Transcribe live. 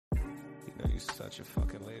such a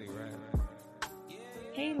fucking lady, right?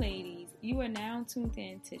 Hey ladies, you are now tuned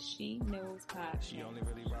in to She Knows Podcast,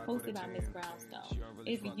 hosted by Ms. Brownstone.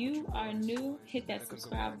 If you are new, hit that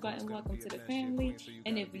subscribe button. Welcome to the family.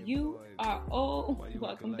 And if you are old,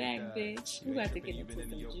 welcome back, bitch. We about to get into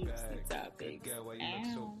some juicy topics.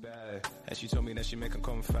 Ow. And she told me that she make her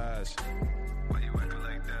come fast. Why you acting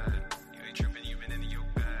like that? You ain't tripping, you been in your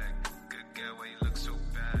bag. Good girl, why you look so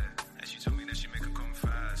bad? And she told me that she make her come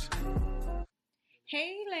fast.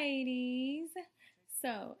 Hey ladies.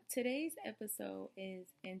 So, today's episode is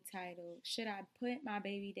entitled, Should I Put My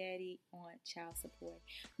Baby Daddy on Child Support?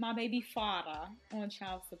 My baby father on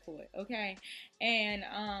child support, okay? And,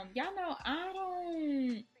 y'all know,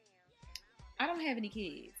 I don't have any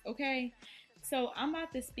kids, okay? So, I'm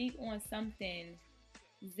about to speak on something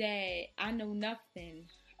that I know nothing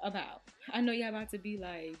about. I know y'all about to be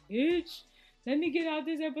like, bitch, let me get out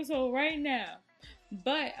this episode right now.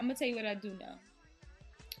 But, I'm going to tell you what I do know.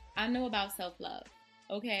 I know about self-love.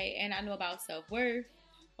 Okay, and I know about self-worth,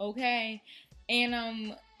 okay,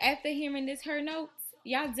 and after hearing her notes,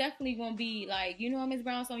 y'all definitely gonna be like, you know, Ms.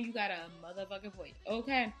 Brownstone, you got a motherfucking point,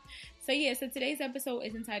 okay? So yeah, so today's episode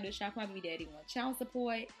is entitled "Should I Put My Baby Daddy on Child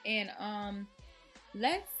Support?" And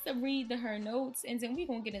let's read her notes, and then we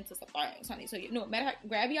gonna get into some things, honey. So you know,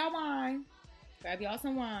 grab y'all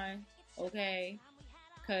some wine, okay?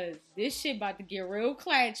 Cause this shit about to get real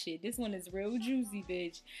clatchy. This one is real juicy,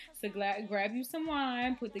 bitch. So grab you some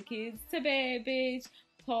wine, put the kids to bed, bitch.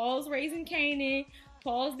 Pause Raising Kanan.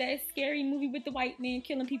 Pause that scary movie with the white man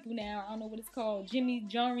killing people now. I don't know what it's called. Jimmy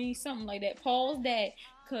Johnny, something like that. Pause that.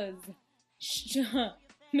 Cause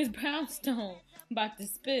Miss Brownstone about to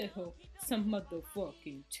spill some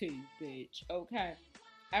motherfucking tea, bitch. Okay.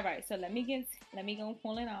 Alright, so let me go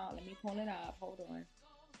pull it off. Let me pull it off. Hold on.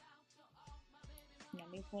 Let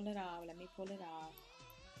me pull it off.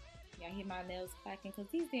 Y'all hear my nails clacking? Because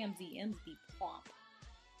these damn DMs be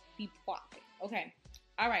plopping. Okay.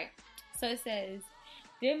 Alright. So it says,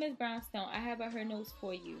 Dear Ms. Brownstone, I have her notes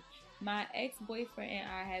for you. My ex-boyfriend and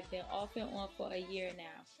I have been off and on for a year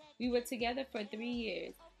now. We were together for 3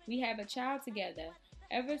 years. We have a child together.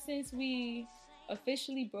 Ever since we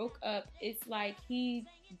officially broke up, it's like he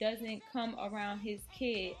doesn't come around his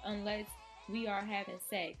kid unless we are having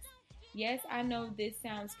sex. Yes, I know this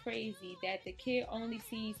sounds crazy that the kid only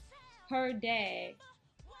sees her dad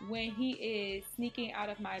when he is sneaking out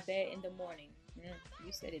of my bed in the morning.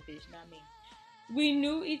 You said it, bitch, not me. We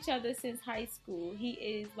knew each other since high school. He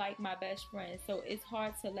is like my best friend, so it's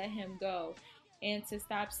hard to let him go and to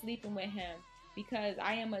stop sleeping with him because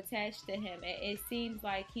I am attached to him, and it seems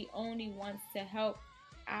like he only wants to help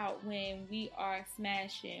out when we are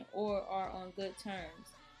smashing or are on good terms.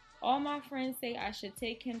 All my friends say I should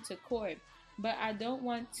take him to court, but I don't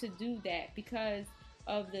want to do that because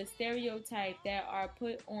of the stereotype that are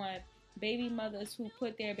put on baby mothers who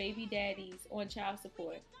put their baby daddies on child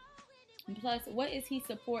support. And plus, what is he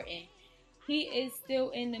supporting? He is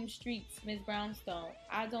still in them streets, Ms. Brownstone.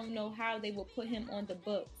 I don't know how they will put him on the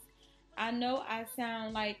books. I know I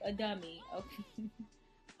sound like a dummy, okay?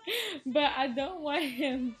 But I don't want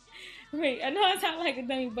him... Wait, I know I sound like a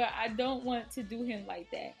dummy, but I don't want to do him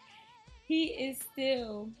like that. He is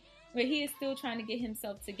still trying to get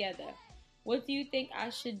himself together. What do you think I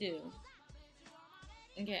should do?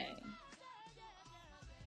 Okay.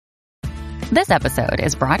 This episode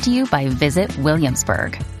is brought to you by Visit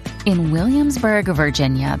Williamsburg. In Williamsburg,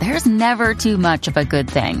 Virginia, there's never too much of a good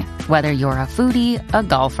thing. Whether you're a foodie, a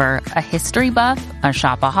golfer, a history buff, a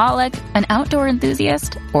shopaholic, an outdoor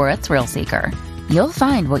enthusiast, or a thrill seeker, you'll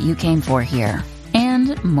find what you came for here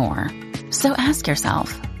and more. So ask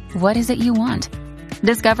yourself, what is it you want?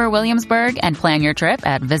 Discover Williamsburg and plan your trip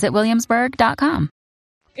at visitwilliamsburg.com.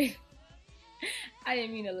 I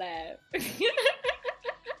didn't mean to laugh.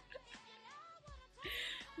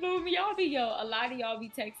 But when y'all a lot of y'all be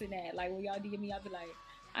texting that. Like when y'all DM me, I'll be like,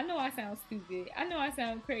 I know I sound stupid. I know I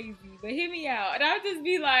sound crazy, but hear me out. And I'll just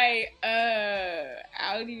be like,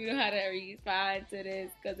 I don't even know how to respond to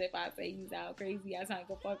this. Because if I say you sound crazy, I sound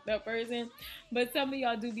like a fucked up person. But some of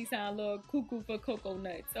y'all do be sound a little cuckoo for cocoa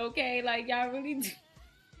nuts. Okay? Like y'all really do.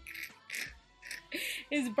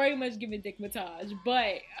 It's very much giving dick massage.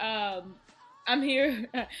 But, I'm here.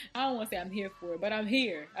 I don't want to say I'm here for it, but I'm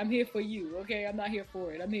here. I'm here for you, okay? I'm not here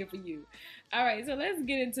for it. I'm here for you. All right, so let's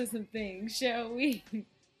get into some things, shall we?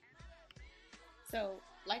 So,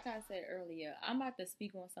 like I said earlier, I'm about to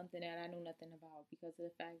speak on something that I know nothing about because of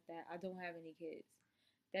the fact that I don't have any kids.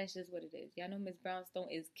 That's just what it is. Y'all know Miss Brownstone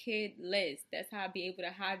is kidless. That's how I be able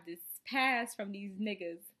to hide this past from these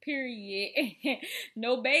niggas. Period.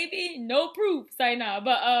 No baby, no proof. Say nah.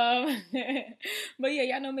 But yeah,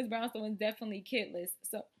 y'all know Miss Brownstone is definitely kidless.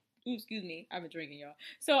 So, excuse me, I've been drinking, y'all.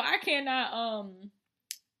 So I cannot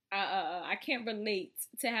I can't relate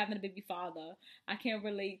to having a baby father. I can't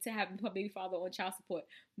relate to having a baby father on child support.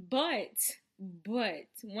 But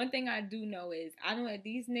one thing I do know is I know that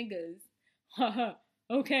these niggas,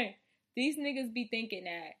 okay, these niggas be thinking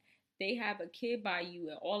that they have a kid by you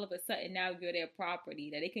and all of a sudden now you're their property,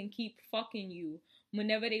 that they can keep fucking you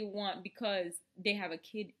whenever they want because they have a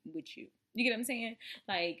kid with you. You get what I'm saying?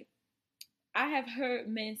 Like, I have heard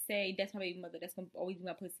men say, that's my baby mother, that's gonna always be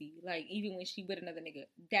my pussy. Like, even when she with another nigga.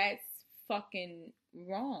 That's fucking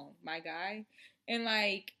wrong, my guy. And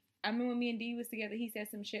like, I remember when me and D was together, he said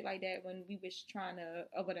some shit like that when we was trying to,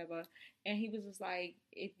 or whatever. And he was just like,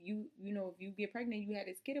 if you get pregnant, you had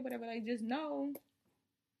this kid or whatever, like, just know,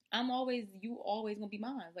 you always gonna be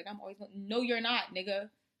mine. Like, I'm always gonna, no, you're not, nigga.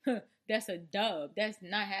 That's a dub. That's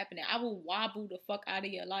not happening. I will wobble the fuck out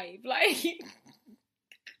of your life. Like,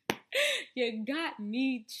 you got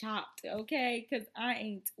me chopped, okay? Because I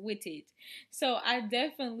ain't with it. So I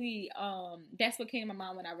definitely, that's what came to my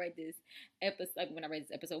mind when I read this episode. When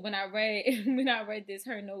I read this,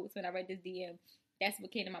 her notes, when I read this DM, that's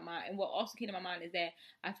what came to my mind. And what also came to my mind is that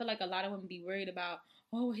I feel like a lot of women be worried about,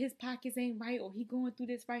 oh, his pockets ain't right, or he going through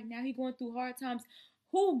this right now, he going through hard times.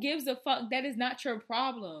 Who gives a fuck? That is not your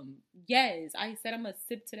problem. Yes, I said I'm gonna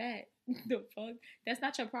sip to that. The fuck? That's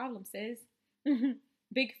not your problem, sis.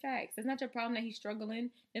 Big facts. That's not your problem that he's struggling.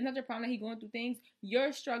 That's not your problem that he's going through things.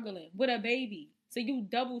 You're struggling with a baby. So you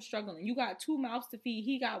double struggling. You got 2 mouths to feed.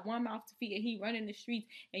 He got 1 mouth to feed and he running the streets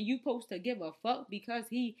and you supposed to give a fuck because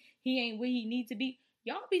he ain't where he need to be.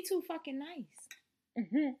 Y'all be too fucking nice.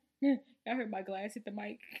 Y'all heard my glass hit the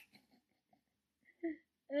mic.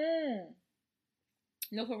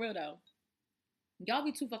 No, for real though. Y'all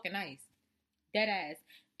be too fucking nice. Dead ass.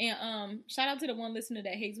 And shout out to the one listener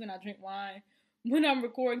that hates when I drink wine when I'm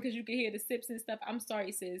recording because you can hear the sips and stuff. I'm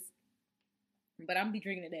sorry, sis. But I'm be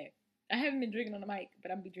drinking today. I haven't been drinking on the mic,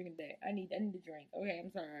 but I'm be drinking today. I need to drink. Okay,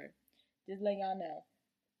 I'm sorry. Just letting y'all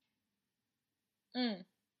know.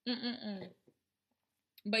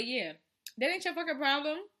 But yeah, that ain't your fucking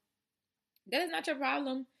problem. That is not your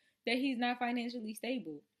problem that he's not financially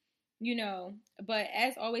stable. You know, but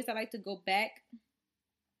as always, I like to go back.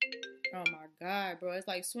 Oh my God, bro. It's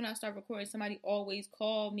like soon as I start recording, somebody always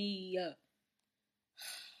call me.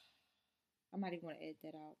 I might even want to edit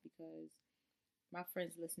that out because my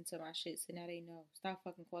friends listen to my shit, so now they know. Stop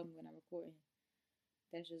fucking calling me when I'm recording.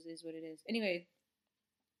 That just is what it is. Anyway,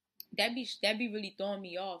 that be really throwing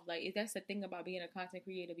me off. Like, that's the thing about being a content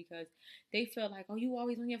creator because they feel like, oh, you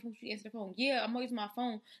always on your phone, you answer the phone. Yeah, I'm always on my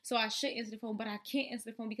phone, so I should answer the phone, but I can't answer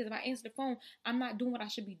the phone because if I answer the phone, I'm not doing what I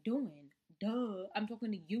should be doing. Duh. I'm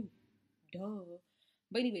talking to you. Duh.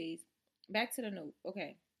 But anyways, back to the note.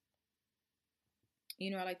 Okay.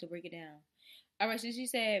 You know, I like to break it down. All right, so she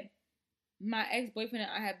said, my ex-boyfriend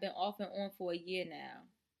and I have been off and on for a year now.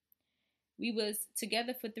 We was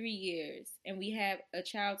together for 3 years, and we have a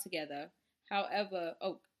child together. However,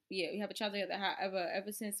 we have a child together. However,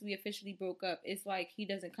 ever since we officially broke up, it's like he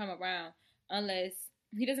doesn't come around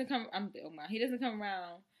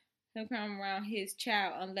his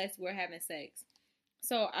child unless we're having sex.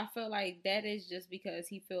 So I feel like that is just because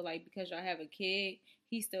he feel like because y'all have a kid,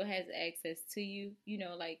 he still has access to you. You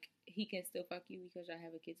know, like he can still fuck you because y'all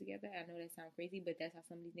have a kid together. I know that sounds crazy, but that's how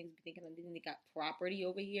some of these niggas be thinking. Like, they got property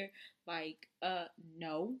over here. Like,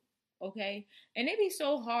 no. Okay? And they be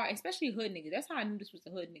so hard, especially hood niggas. That's how I knew this was a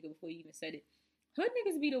hood nigga before you even said it. Hood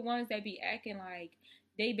niggas be the ones that be acting like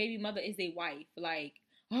they baby mother is their wife. Like,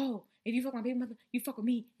 oh, if you fuck my baby mother, you fuck with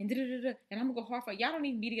me, and da-da-da-da, and I'm gonna go hard for y'all. Don't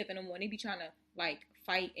even be together no more. And they be trying to, like,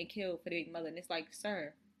 fight and kill for the baby mother. And it's like,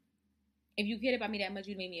 sir, if you cared about me that much,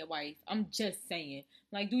 you'd make me a wife. I'm just saying.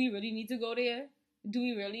 Like, do we really need to go there? Do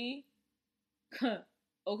we really?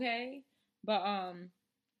 Okay? But,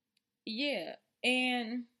 yeah.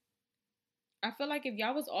 And I feel like if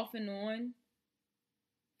y'all was off and on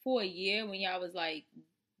for a year when y'all was, like,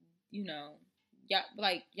 you know,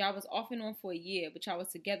 y'all was off and on for a year, but y'all was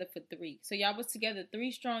together for 3. So y'all was together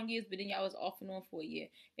 3 strong years, but then y'all was off and on for a year.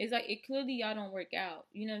 It's like, it clearly y'all don't work out.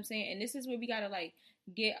 You know what I'm saying? And this is where we gotta, like,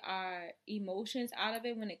 get our emotions out of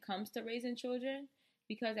it when it comes to raising children.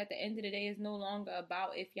 Because at the end of the day, it's no longer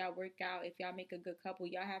about if y'all work out, if y'all make a good couple.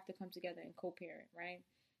 Y'all have to come together and co-parent, right?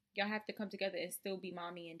 Y'all have to come together and still be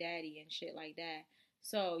mommy and daddy and shit like that.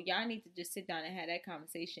 So y'all need to just sit down and have that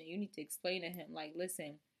conversation. You need to explain to him, like,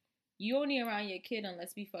 listen, You only around your kid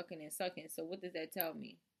unless we fucking and sucking. So what does that tell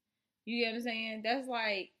me? You get what I'm saying? That's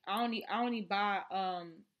like I only buy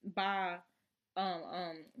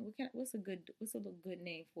what's a good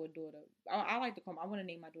name for a daughter? I like to call I want to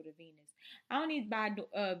name my daughter Venus. I don't need to buy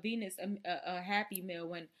Venus a Happy Meal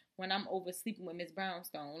when I'm over sleeping with Miss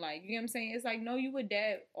Brownstone. Like, you know what I'm saying? It's like, no, you with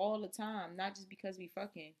dad all the time, not just because we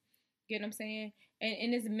fucking. Get what I'm saying?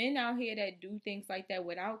 And there's men out here that do things like that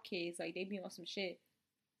without kids. Like, they be on some shit.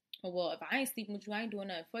 Well, if I ain't sleeping with you, I ain't doing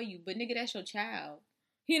nothing for you. But nigga, that's your child.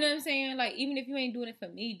 You know what I'm saying? Like, even if you ain't doing it for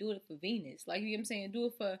me, do it for Venus. Like, you know what I'm saying? Do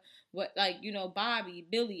it for what, like, you know, Bobby,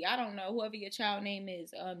 Billy, I don't know, whoever your child name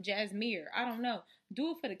is, Jasmine, I don't know.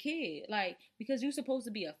 Do it for the kid. Like, because you're supposed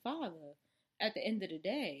to be a father at the end of the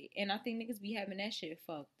day. And I think niggas be having that shit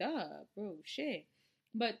fucked up, bro. Shit.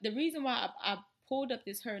 But the reason why I pulled up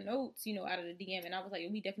her notes, you know, out of the DM, and I was like,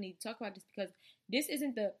 we definitely need to talk about this because this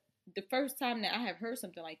isn't the first time that I have heard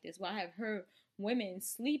something like this. Well, I have heard women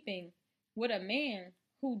sleeping with a man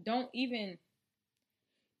who don't even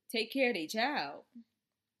take care of their child.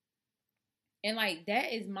 And, like,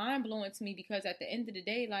 that is mind-blowing to me because at the end of the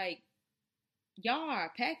day, like, y'all are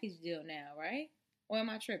a package deal now, right? Or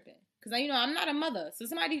am I tripping? Because, you know, I'm not a mother, so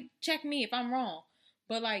somebody check me if I'm wrong.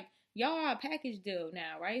 But, like, y'all are a package deal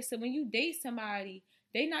now, right? So when you date somebody,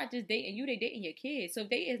 they not just dating you, they dating your kids. So if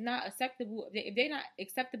they're not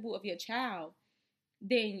acceptable of your child,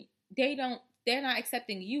 then they're not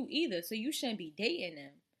accepting you either. So you shouldn't be dating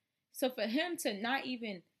them. So for him to not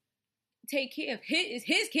even take care of his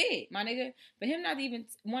kid, my nigga, for him not even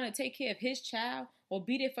want to take care of his child or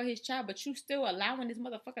be there for his child, but you still allowing this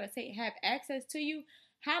motherfucker to have access to you,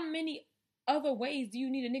 how many other ways do you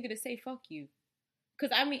need a nigga to say fuck you?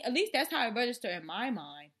 Because, I mean, at least that's how it registered in my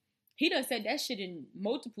mind. He done said that shit in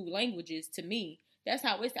multiple languages to me. That's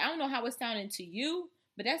how I don't know how it's sounding to you,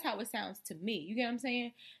 but that's how it sounds to me. You get what I'm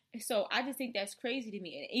saying? So I just think that's crazy to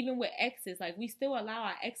me. And even with exes, like, we still allow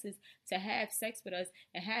our exes to have sex with us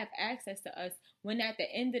and have access to us when at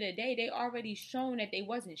the end of the day, they already shown that they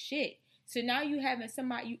wasn't shit. So now you having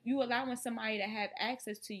somebody, you allowing somebody to have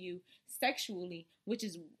access to you sexually, which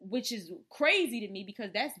is crazy to me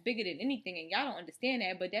because that's bigger than anything, and y'all don't understand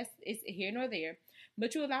that. But it's here nor there.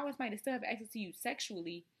 But you allowing somebody to still have access to you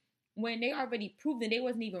sexually when they already proved that they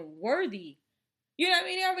wasn't even worthy. You know what I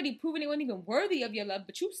mean? They already proven they wasn't even worthy of your love,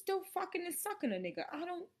 but you still fucking and sucking a nigga. I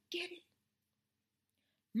don't get it.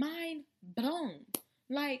 Mind blown.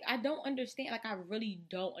 Like, I don't understand. Like, I really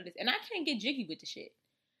don't understand. And I can't get jiggy with the shit.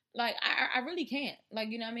 Like, I really can't. Like,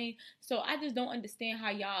 you know what I mean? So I just don't understand how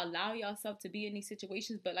y'all allow yourself to be in these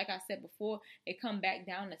situations. But like I said before, it come back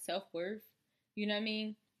down to self-worth. You know what I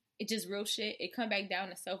mean? It just real shit. It come back down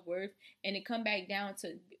to self-worth. And it come back down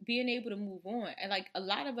to being able to move on. And like, a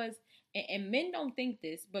lot of us, and men don't think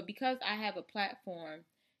this, but because I have a platform,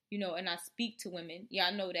 you know, and I speak to women,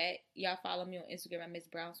 y'all know that. Y'all follow me on Instagram at Miss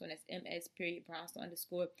Brownstone. That's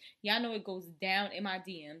MS.Brownstone_. Y'all know it goes down in my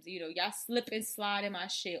DMs. You know, y'all slip and slide in my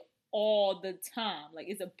shit all the time. Like,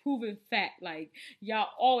 it's a proven fact. Like, y'all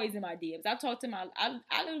always in my DMs. I talk to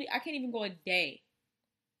I literally, I can't even go a day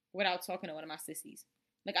without talking to one of my sissies.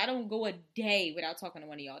 Like, I don't go a day without talking to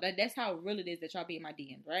one of y'all. That's how real it is that y'all be in my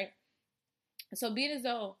DMs, right? So being as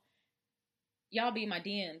though y'all be in my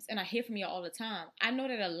DMs and I hear from y'all all the time, I know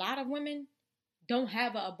that a lot of women don't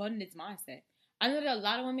have an abundance mindset. I know that a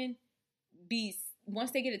lot of women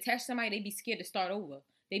once they get attached to somebody, they be scared to start over.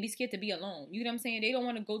 They be scared to be alone. You know what I'm saying? They don't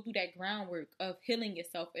want to go through that groundwork of healing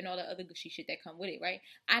yourself and all the other gushy shit that come with it, right?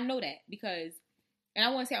 I know that because, and I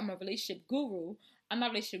want to say I'm a relationship guru. I'm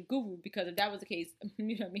not a relationship guru because if that was the case,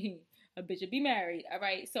 you know what I mean? A bitch would be married, all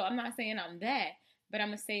right? So I'm not saying I'm that, but I'm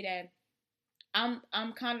going to say that I'm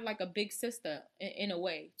kind of like a big sister in a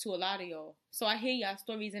way to a lot of y'all. So I hear y'all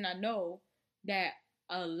stories and I know that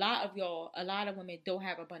a lot of women don't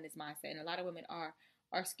have abundance mindset, and a lot of women are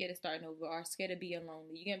scared of starting over, are scared of being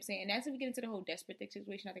lonely. You get what I'm saying? And that's when we get into the whole desperate dick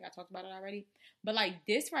situation. I think I talked about it already. But like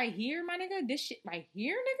this right here, my nigga, this shit right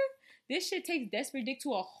here, nigga, this shit takes desperate dick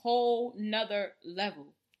to a whole nother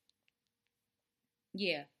level.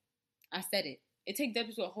 Yeah, I said it. It takes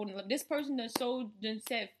desperate to a whole nother level. This person done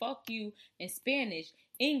said fuck you in Spanish,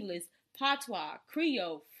 English, Patois,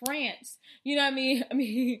 Creole, France. You know what I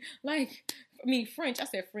mean? French. I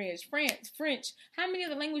said French. French. How many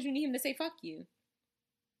other languages you need him to say fuck you?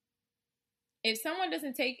 If someone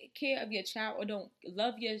doesn't take care of your child or don't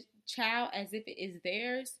love your child as if it is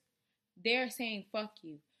theirs, they're saying fuck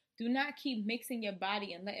you. Do not keep mixing your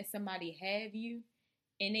body and letting somebody have you,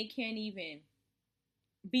 and they can't even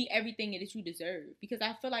be everything that you deserve. Because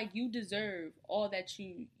I feel like you deserve all that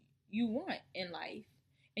you want in life,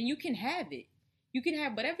 and you can have it. You can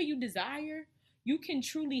have whatever you desire. You can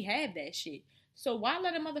truly have that shit. So why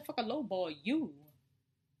let a motherfucker lowball you?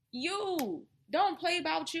 You don't play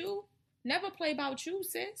about you. Never play about you,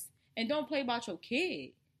 sis. And don't play about your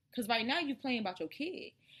kid. Because right now you playing about your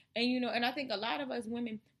kid. And you know, and I think a lot of us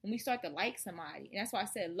women, when we start to like somebody, and that's why I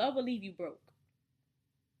said love will leave you broke.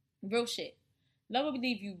 Real shit. Love will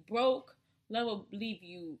leave you broke. Love will leave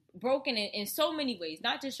you broken in so many ways.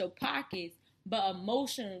 Not just your pockets, but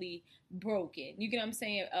emotionally broken. You get what I'm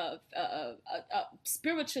saying?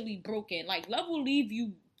 Spiritually broken. Like, love will leave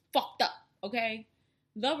you fucked up, okay?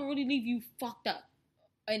 Love will really leave you fucked up.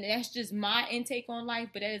 And that's just my intake on life,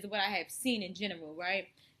 but that is what I have seen in general, right?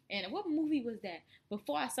 And what movie was that?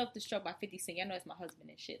 Before I Self-Destruct by 50 Cent. I know it's my husband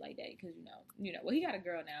and shit like that, because, you know, well, he got a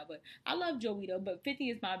girl now, but I love Joey, though, but 50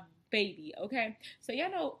 is my baby, okay? So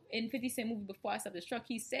y'all know in 50 Cent movie Before I Self-Destruct,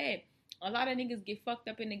 he said a lot of niggas get fucked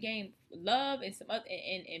up in the game. Love and some other,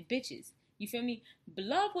 and bitches. You feel me?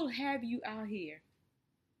 Love will have you out here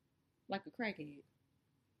like a crackhead.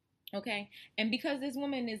 Okay, and because this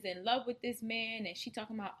woman is in love with this man, and she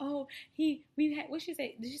talking about, oh, we had, what she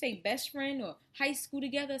say? Did she say best friend or high school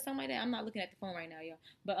together or something like that? I'm not looking at the phone right now, y'all.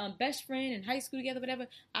 But best friend and high school together, whatever.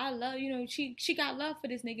 I love, you know, she got love for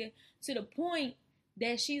this nigga to the point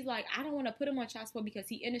that she's like, I don't want to put him on child support because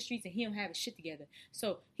he in the streets and he don't have his shit together,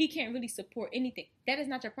 so he can't really support anything. That is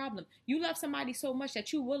not your problem. You love somebody so much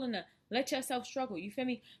that you willing to let yourself struggle. You feel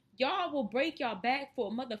me? Y'all will break y'all back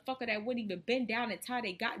for a motherfucker that wouldn't even bend down and tie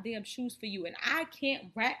their goddamn shoes for you. And I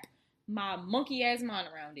can't wrap my monkey ass mind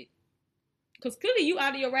around it. Because clearly you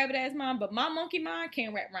out of your rabbit ass mind, but my monkey mind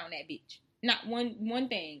can't wrap around that bitch. Not one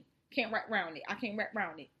thing. Can't wrap around it. I can't wrap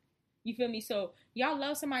around it. You feel me? So y'all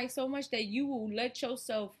love somebody so much that you will let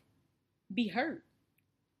yourself be hurt.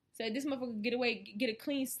 So this motherfucker get away, get a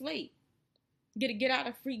clean slate. Get out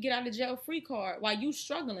of jail free card while you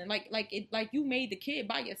struggling like you made the kid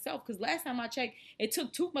by yourself. Because last time I checked, it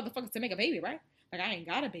took 2 motherfuckers to make a baby, right? Like, I ain't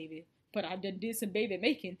got a baby, but I did some baby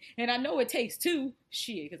making, and I know it takes 2.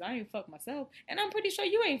 Shit, because I ain't fuck myself, and I'm pretty sure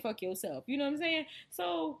you ain't fuck yourself. You know what I'm saying?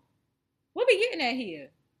 So what we getting at here?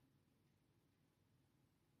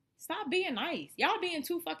 Stop being nice. Y'all being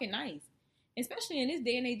too fucking nice. Especially in this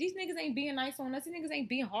day and age. These niggas ain't being nice on us. These niggas ain't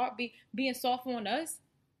being hard, being soft on us.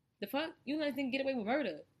 The fuck? You let them get away with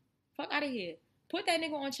murder. Fuck out of here. Put that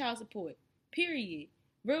nigga on child support. Period.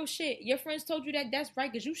 Real shit. Your friends told you that that's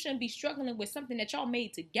right, because you shouldn't be struggling with something that y'all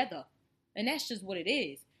made together. And that's just what it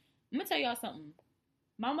is. I'm gonna tell y'all something.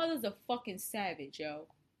 My mother's a fucking savage, yo.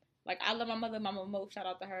 Like, I love my mother. Mama Mo, shout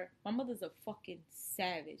out to her. My mother's a fucking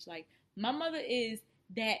savage. Like, my mother is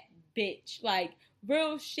that bitch. Like,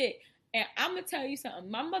 real shit. And I'm gonna tell you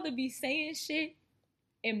something. My mother be saying shit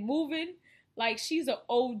and moving like she's an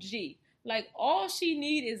OG. Like, all she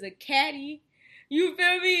need is a caddy. You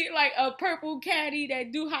feel me? Like, a purple caddy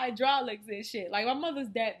that do hydraulics and shit. Like, my mother's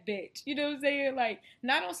that bitch. You know what I'm saying? Like,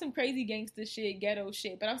 not on some crazy gangster shit, ghetto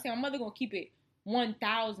shit. But I'm saying my mother gonna keep it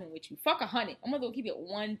 1,000 with you. Fuck 100. My mother gonna keep it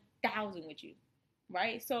 1,000 with you.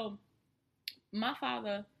 Right? So, my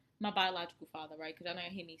father, my biological father, right? Because I know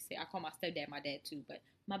you hear me say, I call my stepdad my dad too. But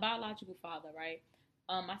my biological father, right?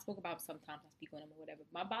 I spoke about him sometimes. I speak on him or whatever.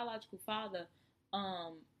 My biological father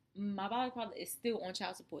is still on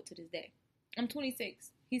child support to this day. I'm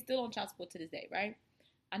 26. He's still on child support to this day, right?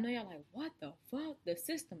 I know y'all like, what the fuck? The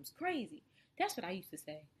system's crazy. That's what I used to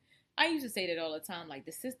say. I used to say that all the time, like,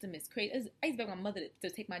 the system is crazy. I used to beg my mother to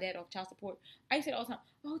take my dad off child support. I used to say it all the time,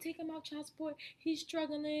 oh, take him off child support. He's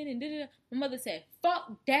struggling, and da-da-da. My mother said,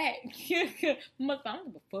 fuck that. My mother, I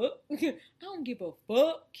don't give a fuck. I don't give a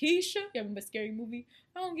fuck, Keisha. You remember Scary Movie?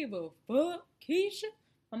 I don't give a fuck, Keisha.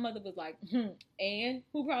 My mother was like, and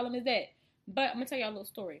who problem is that? But I'm going to tell y'all a little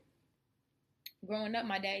story. Growing up,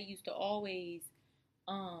 my dad used to always,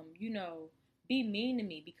 be mean to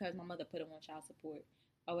me because my mother put him on child support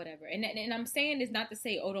or whatever. And I'm saying this not to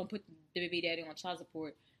say, oh, don't put the baby daddy on child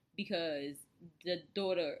support because the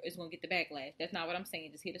daughter is going to get the backlash. That's not what I'm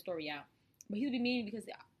saying. Just hear the story out. But he would be mean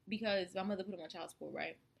because my mother put him on child support,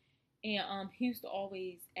 right? And he used to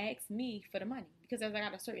always ask me for the money because as I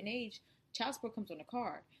got a certain age, child support comes on a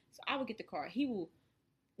card. So I would get the card. He will,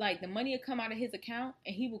 like, the money would come out of his account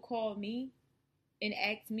and he will call me and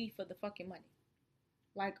ask me for the fucking money.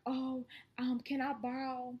 Like, oh, can I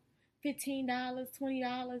borrow $15,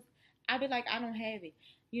 $20? I'd be like, I don't have it.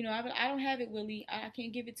 You know, I don't have it, Willie. I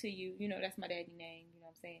can't give it to you. You know, that's my daddy name. You know what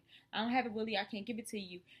I'm saying? I don't have it, Willie. I can't give it to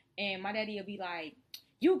you. And my daddy will be like,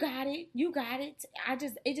 you got it. You got it.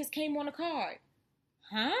 It just came on a card.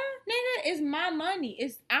 Huh? Nigga, it's my money.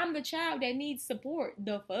 I'm the child that needs support.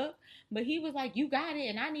 The fuck? But he was like, you got it,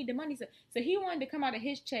 and I need the money. So he wanted to come out of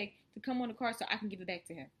his check to come on the card so I can give it back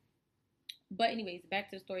to him. But anyways, back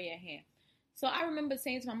to the story at hand. So I remember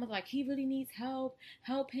saying to my mother, like, he really needs help.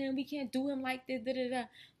 Help him. We can't do him like this. Da, da, da.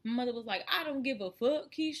 My mother was like, I don't give a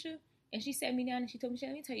fuck, Keisha. And she sat me down and she told me,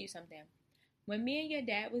 let me tell you something. When me and your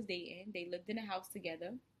dad was dating, they lived in a house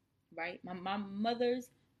together, right? My mother's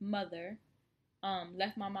mother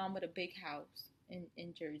left my mom with a big house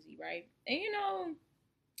in Jersey, right? And you know,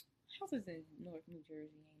 houses in North New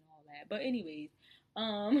Jersey ain't all that. But anyways,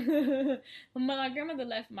 my grandmother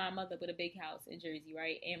left my mother with a big house in Jersey,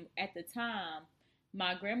 right? And at the time,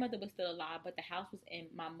 my grandmother was still alive, but the house was in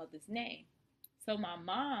my mother's name. So my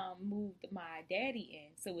mom moved my daddy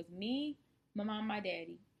in. So it was me, my mom, my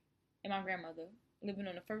daddy, and my grandmother living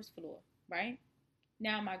on the first floor, right?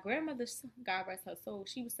 Now, my grandmother, God rest her soul,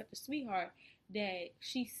 she was such a sweetheart that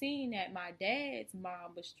she seen that my dad's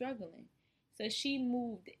mom was struggling. So she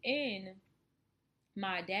moved in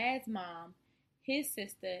my dad's mom, his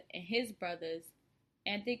sister, and his brothers,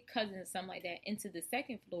 and their cousins, something like that, into the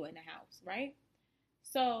second floor in the house, right?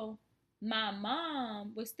 So my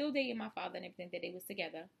mom was still dating my father and everything, that they was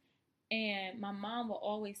together. And my mom would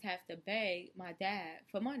always have to beg my dad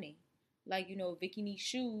for money. Like, you know, Vicky needs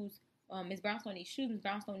shoes, Miss Brownstone needs shoes, Miss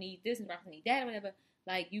Brownstone needs this, Miss Brownstone needs that, or whatever.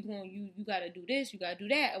 Like, you gotta do this, you gotta do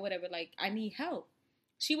that, or whatever. Like, I need help.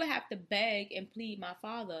 She would have to beg and plead my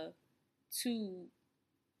father to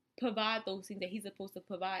provide those things that he's supposed to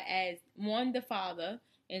provide as, one, the father,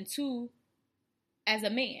 and two, as a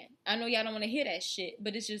man. I know y'all don't want to hear that shit,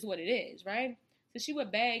 but it's just what it is, right? So she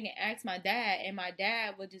would beg and ask my dad, and my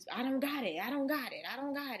dad would just, I don't got it,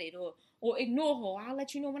 or ignore her. I'll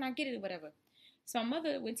let you know when I get it, or whatever. So my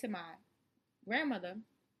mother went to my grandmother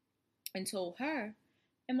and told her,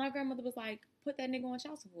 and my grandmother was like, put that nigga on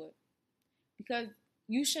child support, because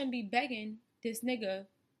you shouldn't be begging this nigga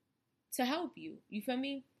to help you. You feel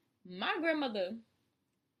me? My grandmother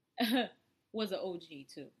was an OG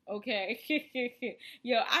too, okay?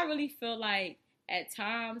 Yo, I really feel like at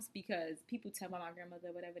times, because people tell about my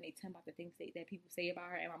grandmother, whatever, and they tell about the things that people say about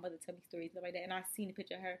her, and my mother tell me stories, stuff like that, and I've seen a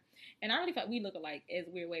picture of her, and I really feel like we look alike as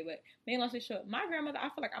a weird way, but main long story short, my grandmother, I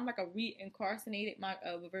feel like I'm like a reincarnated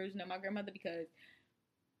version of my grandmother, because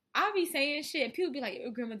I'll be saying shit, and people be like,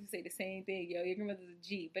 your grandmother say the same thing, yo, your grandmother's a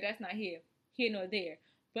G, but that's not here nor there.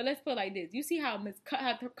 But let's put it like this. You see how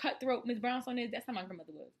cutthroat Miss Brownstone is? That's how my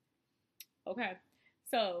grandmother was. Okay.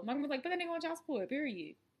 So my grandma was like, put that nigga on child support,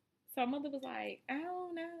 period. So my mother was like, I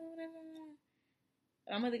don't know.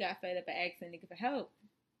 My mother got fed up and asked the nigga for help.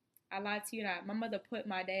 I lied to you not. My mother put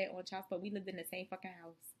my dad on child support. We lived in the same fucking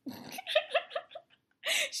house.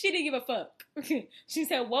 She didn't give a fuck. She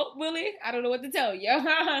said, well, Willie, I don't know what to tell you.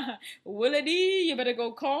 Willie D, you better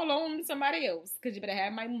go call on somebody else, because you better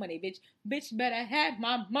have my money, bitch. Bitch better have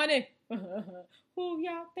my money. Who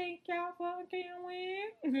y'all think y'all fucking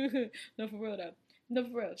with? No, for real, though. No,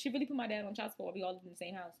 for real. She really put my dad on child support. We all lived in the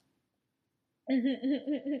same house.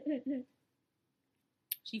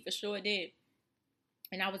 She for sure did.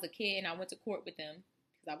 And I was a kid, and I went to court with them,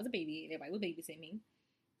 because I was a baby, and everybody was babysitting me.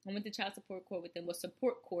 I went to child support court with them,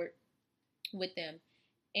 support court with them.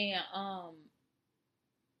 And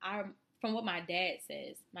from what my dad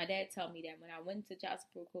says, my dad told me that when I went to child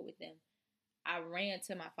support court with them, I ran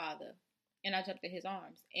to my father and I jumped in his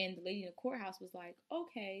arms. And the lady in the courthouse was like,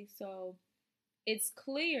 okay, so it's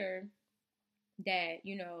clear that,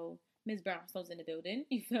 you know, Ms. Brownstone's in the building.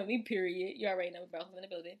 You feel me? Period. You already know Ms. Brownstone's in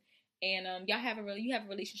the building. And you have a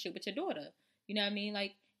relationship with your daughter. You know what I mean?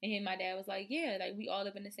 Like, and then my dad was like, yeah, like we all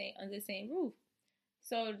live in under the same roof.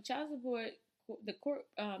 So the child support, the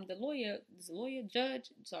judge,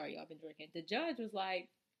 sorry, y'all been drinking. The judge was like,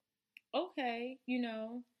 okay, you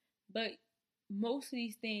know, but most of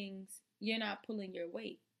these things, you're not pulling your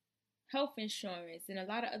weight. Health insurance and a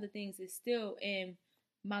lot of other things is still in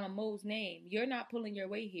Mama Mo's name. You're not pulling your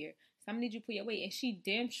weight here. So I'm gonna need you to pull your weight. And she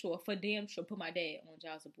damn sure put my dad on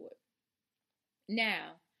child support.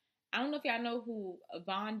 Now, I don't know if y'all know who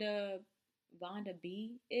Vonda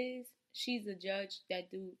B is. She's a judge that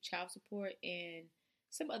do child support and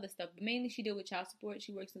some other stuff, but mainly she deal with child support.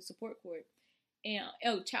 She works in support court and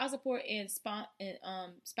child support and spouse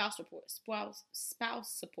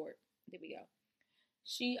support. There we go.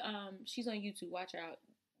 She's on YouTube. Watch her out.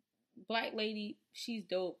 Black lady. She's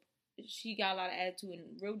dope. She got a lot of attitude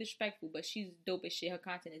and real disrespectful, but she's dope as shit. Her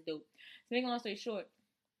content is dope. So make a long story short,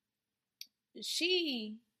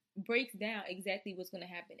 she breaks down exactly what's going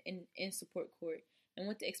to happen in support court and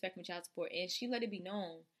what to expect from child support. And she let it be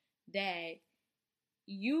known that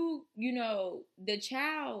you know, the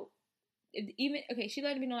child, she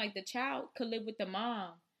let it be known like the child could live with the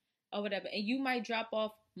mom or whatever. And you might drop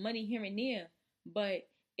off money here and there. But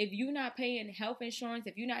if you're not paying health insurance,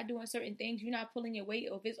 if you're not doing certain things, you're not pulling your weight,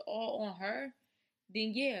 or if it's all on her,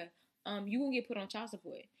 then yeah. you gonna get put on child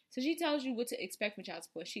support. So she tells you what to expect from child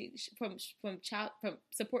support. From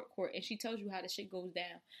support court, and she tells you how the shit goes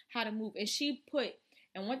down, how to move.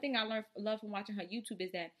 And one thing I love from watching her YouTube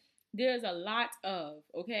is that there's a lot of,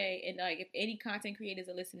 okay, and like if any content creators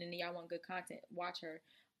are listening and y'all want good content, watch her.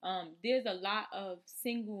 There's a lot of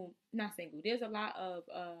there's a lot of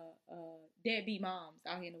deadbeat moms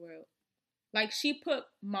out here in the world. Like, she put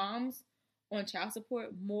moms on child support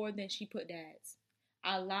more than she put dads.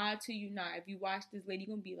 I lied to you not. If you watch this lady,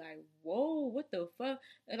 you're gonna be like, whoa, what the fuck?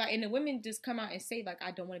 And the women just come out and say, like,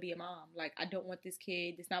 I don't want to be a mom. Like, I don't want this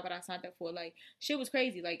kid. It's not what I signed up for. Like, shit was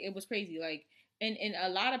crazy. Like, it was crazy. Like, and a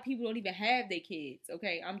lot of people don't even have their kids.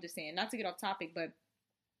 Okay, I'm just saying, not to get off topic, but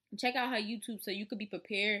check out her YouTube so you could be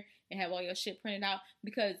prepared and have all your shit printed out.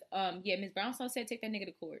 Because, Ms. Brownstone said take that nigga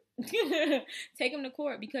to court. Take him to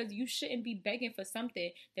court, because you shouldn't be begging for something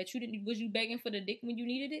that you didn't. Was you begging for the dick when you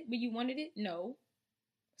needed it? When you wanted it? No.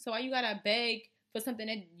 So why you gotta beg for something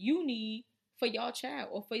that you need for your child,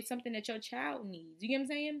 or for something that your child needs? You get what I'm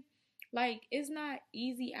saying? Like, it's not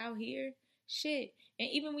easy out here. Shit. And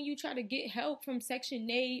even when you try to get help from Section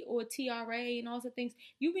 8 or TRA and all sorts of things,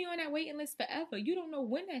 you be on that waiting list forever. You don't know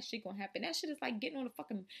when that shit gonna happen. That shit is like getting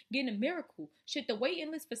a miracle. Shit, the waiting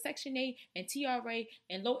list for Section 8 and TRA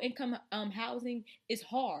and low income housing is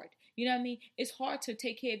hard. You know what I mean? It's hard to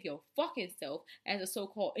take care of your fucking self as a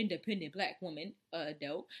so-called independent black woman,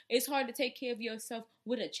 adult. It's hard to take care of yourself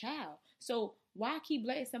with a child. So why keep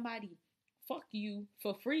letting somebody fuck you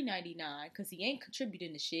for free 99? Because he ain't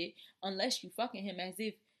contributing to shit unless you fucking him as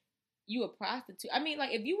if you a prostitute. I mean,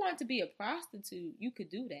 like, if you want to be a prostitute, you could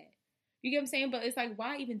do that. You get what I'm saying? But it's like,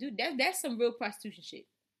 why even do that? That's some real prostitution shit.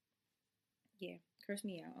 Yeah, curse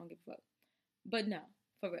me out. I don't give a fuck. But no,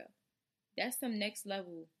 for real. That's some next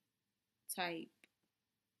level type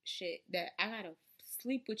shit that I gotta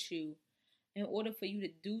sleep with you in order for you to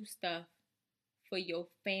do stuff for your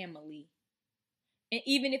family. And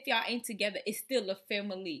even if y'all ain't together, it's still a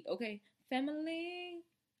family, okay? Family.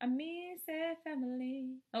 I mean, say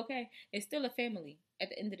family. Okay? It's still a family at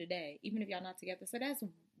the end of the day, even if y'all not together. So that's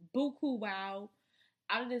buku wow.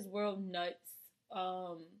 Out of this world nuts.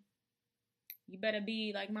 You better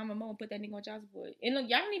be like Mama Mo and put that nigga on child support. And look,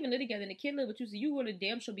 y'all don't even live together, and the kid live with you, so you would have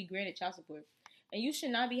damn sure be granted child support. And you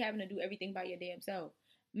should not be having to do everything by your damn self.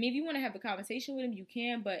 I mean, if you want to have a conversation with him, you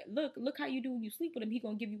can, but look how you do when you sleep with him. He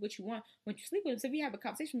gonna give you what you want when you sleep with him. So if you have a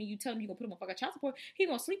conversation with him, you tell him you gonna put him on fucking child support, he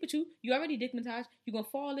gonna sleep with you. You already dickmatized. You gonna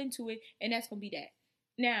fall into it, and that's gonna be that.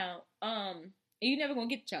 Now, and you never gonna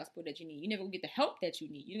get the child support that you need. You never gonna get the help that you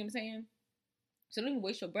need. You know what I'm saying? So don't even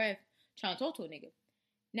waste your breath trying to talk to a nigga.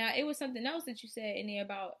 Now, it was something else that you said in there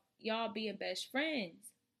about y'all being best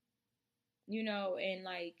friends. You know, and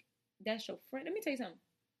like, that's your friend. Let me tell you something.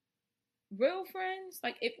 Real friends,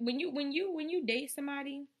 like, if when you date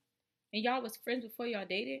somebody and y'all was friends before y'all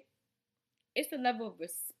dated, it's the level of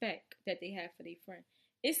respect that they have for their friend.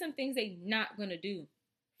 It's some things they not gonna do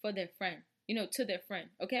for their friend, you know, to their friend,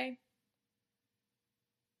 okay?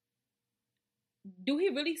 Do he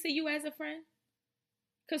really see you as a friend?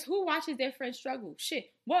 Because who watches their friend struggle? Shit,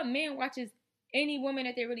 what man watches any woman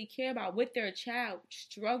that they really care about with their child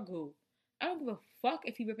struggle? I don't give a fuck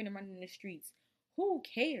if he ripping and running in the streets. Who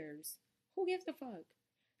cares? Who gives a fuck?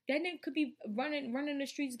 That nigga could be running the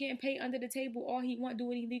streets, getting paid under the table, all he want,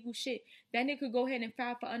 doing illegal shit. That nigga could go ahead and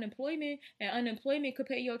file for unemployment, and unemployment could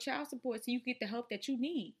pay your child support so you get the help that you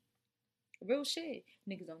need. Real shit.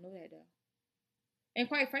 Niggas don't know that, though. And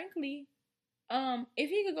quite frankly, if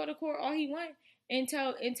he could go to court all he want and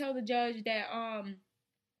tell the judge that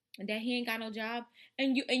that he ain't got no job,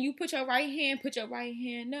 and you put your right hand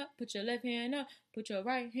up, put your left hand up, put your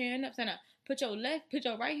right hand up, stand up. Put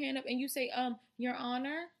your right hand up, and you say, Your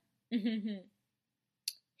Honor.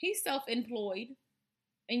 He's self-employed.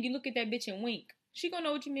 And you look at that bitch and wink. She gonna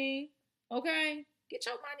know what you mean. Okay? Get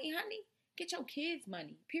your money, honey. Get your kids'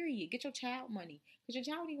 money. Period. Get your child money. Because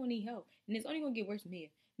your child ain't gonna need help. And it's only gonna get worse from here.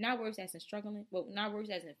 Not worse as in struggling. Well, not worse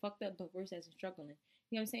as in fucked up, but worse as in struggling.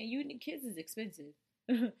 You know what I'm saying? Kids is expensive.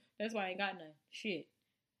 That's why I ain't got none. Shit.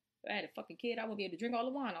 If I had a fucking kid, I wouldn't be able to drink all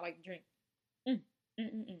the wine I like to drink.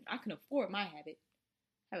 I can afford my habit.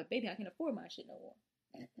 Have a baby, I can afford my shit no more.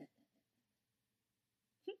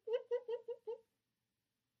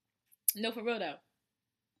 No, for real though.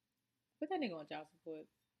 Put that nigga on child support.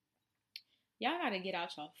 Y'all gotta get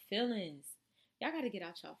out y'all feelings. Y'all gotta get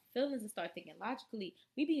out y'all feelings and start thinking logically.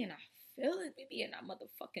 We be in our feelings. We be in our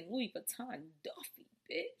motherfucking Louis Vuitton Duffy,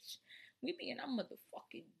 bitch. We be in our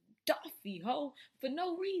motherfucking Duffy, ho. For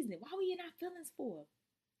no reason. Why we in our feelings for?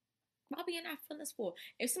 Why be in our feelings for?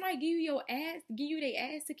 If somebody give you your ass, give you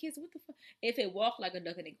their ass to kiss, what the fuck? If it walk like a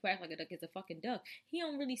duck and it quack like a duck, it's a fucking duck. He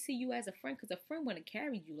don't really see you as a friend because a friend wouldn't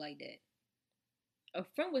carry you like that. A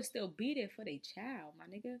friend would still be there for their child, my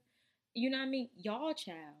nigga. You know what I mean? Y'all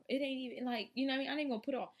child. It ain't even like, you know what I mean? I ain't gonna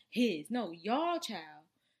put on his. No, y'all child.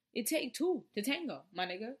 It take two to tango, my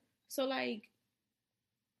nigga. So like,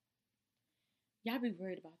 y'all be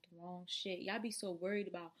worried about the wrong shit. Y'all be so worried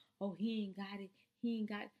about, oh, he ain't got it. He ain't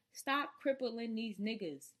got it. Stop crippling these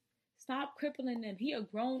niggas. Stop crippling them. He a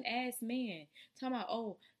grown ass man. Talking about,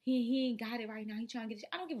 oh, he ain't got it right now. He trying to get it.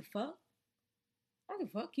 I don't give a fuck. I don't give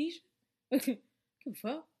a fuck, Keisha. Give a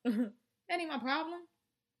fuck. That ain't my problem.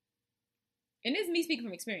 And this is me speaking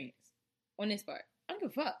from experience on this part. I don't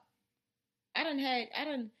give a fuck.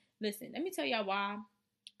 Listen, let me tell y'all why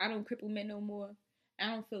I don't cripple men no more.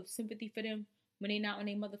 I don't feel sympathy for them when they not on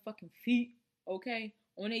their motherfucking feet, okay?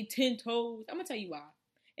 On their 10 toes. I'm gonna tell you why.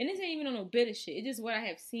 And this ain't even on no bitter shit. It's just what I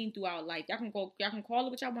have seen throughout life. Y'all can call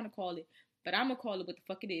it what y'all want to call it, but I'm gonna call it what the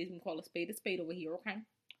fuck it is. I'm gonna call a spade over here, okay?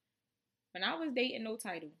 When I was dating No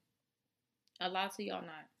Title, I lied to y'all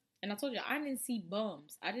not. And I told you, I didn't see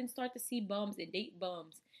bums. I didn't start to see bums and date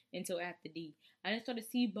bums until after D. I didn't start to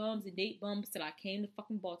see bums and date bums till I came to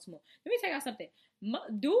fucking Baltimore. Let me tell y'all something.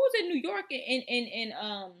 Dudes in New York and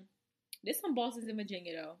there's some bosses in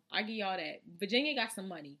Virginia though. I give y'all that. Virginia got some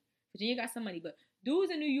money. But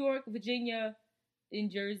dudes in New York, Virginia,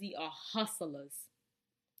 and Jersey are hustlers.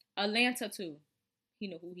 Atlanta too.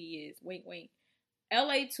 You know who he is. Wink, wink.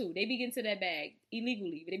 LA too. They begin to that bag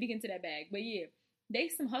illegally, but they begin to that bag. But yeah, they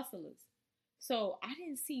some hustlers. So I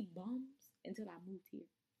didn't see bums until I moved here.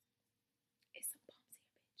 It's some bums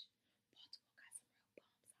here, bitch. Baltimore got some real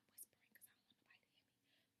bums. I'm whispering because I don't want nobody to hear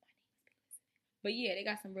me. My neighbors be listening. But yeah, they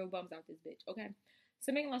got some real bums out this bitch. Okay.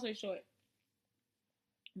 So making a long story short,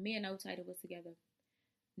 me and No Title was together.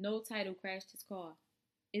 No Title crashed his car.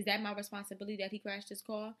 Is that my responsibility that he crashed his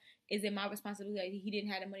car? Is it my responsibility that he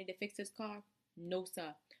didn't have the money to fix his car? No,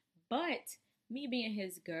 sir. But me being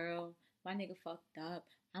his girl, my nigga fucked up.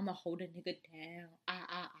 I'ma hold a nigga down.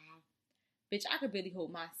 Bitch, I could really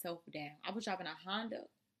hold myself down. I was driving a Honda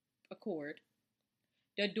Accord.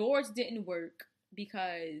 The doors didn't work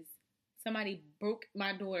because somebody broke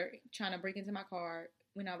my door trying to break into my car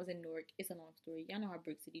when I was in Newark. It's a long story. Y'all know how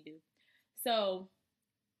Brick City do. So,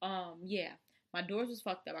 yeah. My doors was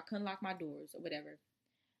fucked up. I couldn't lock my doors or whatever.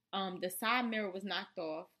 The side mirror was knocked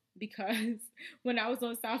off because when I was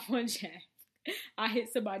on South One Shaft, I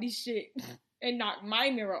hit somebody's shit and knocked my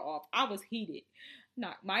mirror off. I was heated.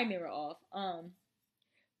 Knocked my mirror off.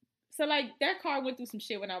 So like that car went through some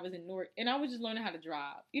shit when I was in Newark and I was just learning how to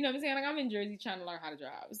drive. You know what I'm saying? Like I'm in Jersey trying to learn how to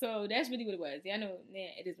drive. So that's really what it was. Yeah, I know,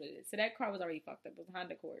 it is what it is. So that car was already fucked up. It was a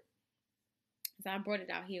Honda Accord. So I brought it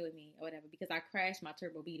out here with me or whatever because I crashed my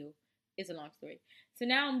turbo Beetle. It's a long story. So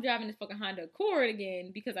now I'm driving this fucking Honda Accord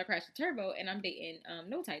again because I crashed the turbo and I'm dating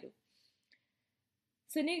No Title.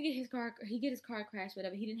 So nigga get his car crashed,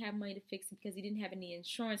 whatever. He didn't have money to fix it because he didn't have any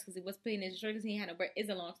insurance because it was paying his insurance because he had no break. It's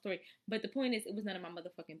a long story. But the point is, it was none of my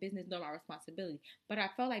motherfucking business, nor my responsibility. But I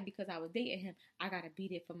felt like because I was dating him, I gotta be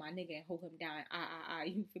there for my nigga and hold him down.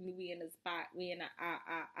 You feel me? We in the spot. We in the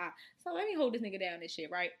So let me hold this nigga down and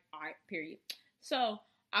shit, right? Alright, period. So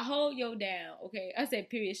I hold yo down, okay? I said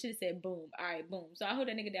period. Shit said boom. Alright, boom. So I hold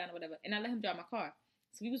that nigga down or whatever. And I let him drive my car.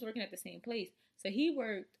 So we was working at the same place. So he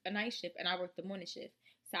worked a night shift and I worked the morning shift.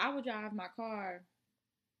 So I would drive my car,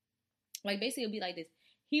 like basically it would be like this.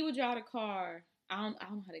 He would drive the car, I don't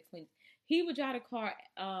know how to explain this. He would drive the car,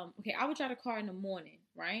 I would drive the car in the morning,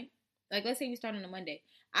 right? Like let's say we start on a Monday.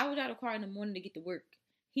 I would drive the car in the morning to get to work.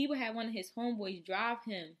 He would have one of his homeboys drive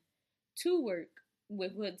him to work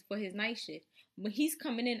for his night shift. When he's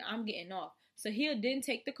coming in, I'm getting off. So he'll then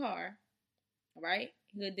take the car, right?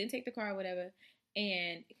 He'll then take the car or whatever.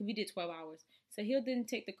 And we did 12 hours. So he'll then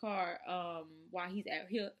take the car while he's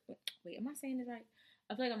wait, am I saying this right?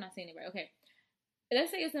 I feel like I'm not saying it right. Okay. Let's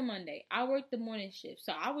say it's a Monday. I work the morning shift.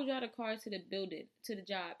 So I would drive the car to the building, to the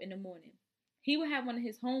job in the morning. He would have one of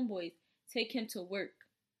his homeboys take him to work.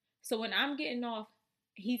 So when I'm getting off,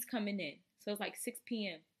 he's coming in. So it's like 6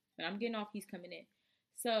 p.m. When I'm getting off, he's coming in.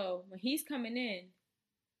 So when he's coming in,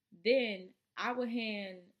 then I would do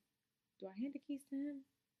I hand the keys to him?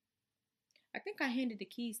 I think I handed the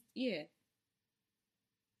keys, yeah.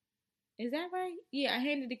 Is that right? Yeah, I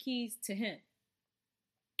handed the keys to him,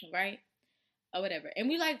 right? Or whatever. And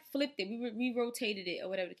we like flipped it. We rotated it or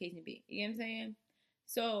whatever the case may be. You know what I'm saying?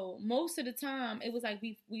 So most of the time, it was like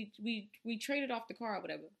we traded off the car or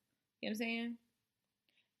whatever. You know what I'm saying?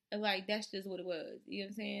 And like, that's just what it was. You know what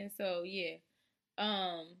I'm saying? So, yeah.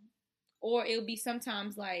 Or it would be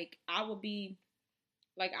sometimes like I would be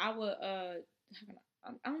like I would I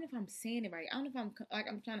don't know if I'm saying it right. I don't know if I'm like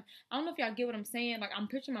I'm trying to. I don't know if y'all get what I'm saying. Like I'm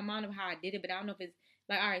picturing my mind of how I did it, but I don't know if it's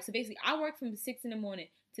like all right. So basically, I worked from 6 in the morning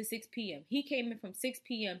to 6 p.m. He came in from 6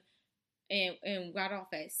 p.m. and got off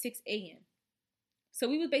at 6 a.m. So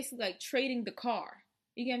we was basically like trading the car.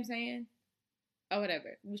 You get what I'm saying? Or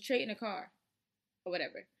whatever. We was trading a car or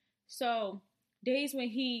whatever. So days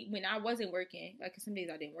when I wasn't working, like some days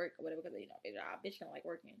I didn't work or whatever because bitch don't like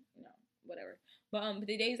working, whatever. But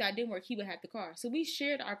the days I didn't work, he would have the car. So we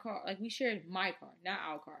shared our car, like we shared my car, not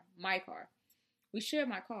our car, my car. We shared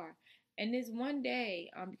my car. And this one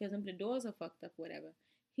day, because the doors are fucked up, whatever,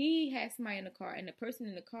 he had somebody in the car, and the person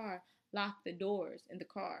in the car locked the doors in the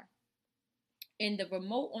car. And the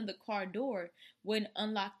remote on the car door wouldn't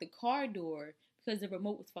unlock the car door because the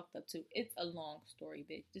remote was fucked up too. It's a long story,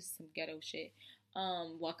 bitch. This is some ghetto shit.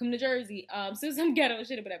 Welcome to Jersey. So some ghetto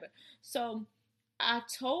shit or whatever. So I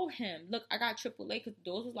told him, look, I got AAA because the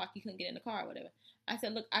doors was locked. You couldn't get in the car or whatever. I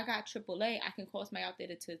said, look, I got AAA. I can call somebody out there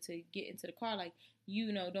to get into the car. Like,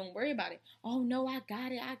 don't worry about it. Oh, no, I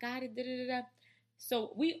got it. Da-da-da-da.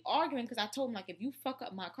 So we arguing because I told him, like, if you fuck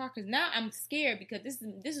up my car, because now I'm scared because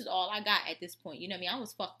this is all I got at this point. You know what I mean? I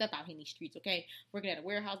was fucked up out here in these streets, okay? Working at a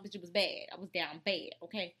warehouse, bitch, it was bad. I was down bad,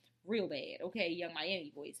 okay? Real bad, okay? Young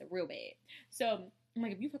Miami boys, so real bad. So I'm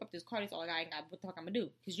like, if you fuck up this car, that's all I got. I ain't got what the fuck I'm gonna do?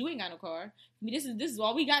 Because you ain't got no car. I mean, this is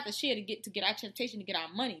all we got to share to get our transportation, to get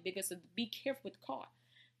our money. Because so be careful with the car.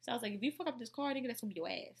 So I was like, if you fuck up this car, nigga, that's gonna be your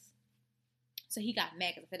ass. So he got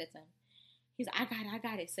mad because I said that to him. He's like, I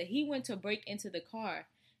got it. So he went to break into the car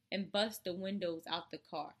and bust the windows out the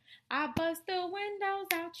car. I bust the windows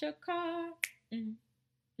out your car.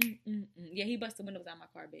 Yeah, he bust the windows out my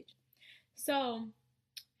car, bitch. So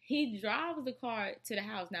he drives the car to the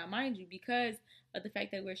house. Now, mind you, because of the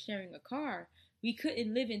fact that we're sharing a car, we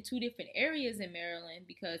couldn't live in two different areas in Maryland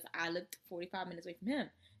because I lived 45 minutes away from him.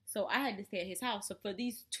 So I had to stay at his house. So for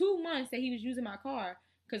these 2 months that he was using my car,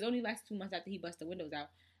 because it only lasted 2 months after he busted the windows out,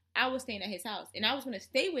 I was staying at his house. And I was going to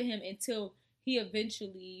stay with him until he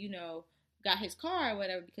eventually, got his car or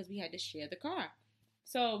whatever, because we had to share the car.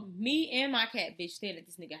 So me and my cat, bitch, staying at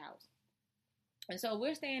this nigga house. And so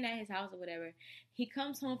we're staying at his house or whatever. He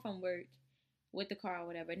comes home from work with the car or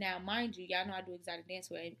whatever. Now, mind you, y'all know I do exotic dance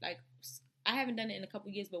wear. Like, I haven't done it in a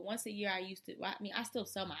couple years, but once a year I used to. I mean, I still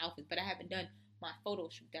sell my outfits, but I haven't done my photo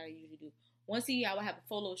shoot that I usually do. Once a year I would have a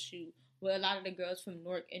photo shoot with a lot of the girls from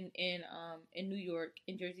Newark in New York,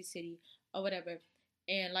 in Jersey City or whatever.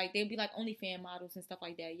 And like they'd be like OnlyFans models and stuff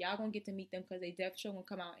like that. Y'all gonna get to meet them because they definitely sure gonna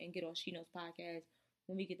come out and get on She Knows podcast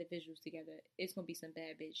when we get the visuals together. It's gonna be some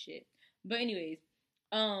bad bitch shit. But anyways,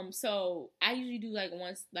 so I usually do like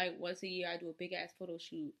once a year I do a big ass photo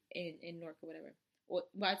shoot in Newark or whatever.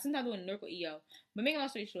 But sometimes I do in Newark or EO. But making a long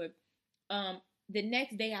story short, the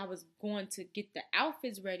next day I was going to get the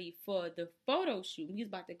outfits ready for the photo shoot. We was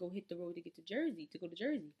about to go hit the road to go to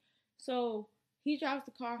Jersey. So he drives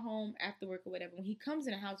the car home after work or whatever. When he comes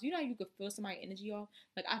in the house, you know how you could feel somebody's energy off?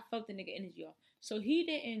 Like, I felt the nigga energy off. So he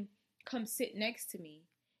didn't come sit next to me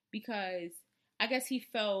because I guess he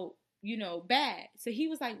felt, bad. So he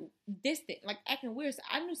was, like, distant, like, acting weird. So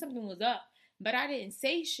I knew something was up, but I didn't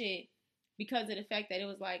say shit because of the fact that it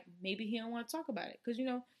was like, maybe he don't want to talk about it. Because,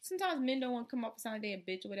 sometimes men don't want to come up and sound like they a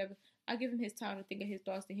bitch or whatever. I give him his time to think of his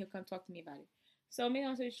thoughts, then he'll come talk to me about it. So, make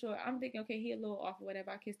long story short, I'm thinking, okay, he a little off or whatever.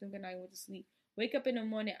 I kissed him goodnight and went to sleep. Wake up in the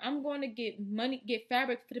morning. I'm going to get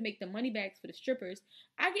fabric to make the money bags for the strippers.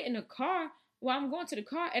 I get in the car while I'm going to the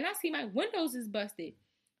car, and I see my windows is busted.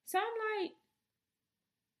 So I'm like,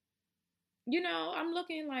 I'm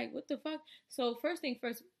looking like, what the fuck? So first thing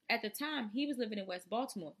first, at the time, he was living in West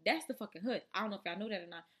Baltimore. That's the fucking hood. I don't know if y'all know that or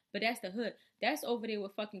not, but that's the hood. That's over there where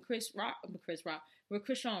fucking where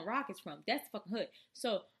Krishan Rock is from. That's the fucking hood.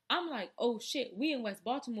 So I'm like, oh shit, we in West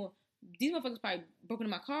Baltimore. These motherfuckers probably broke into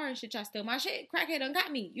my car and shit, try to steal my shit. Crackhead done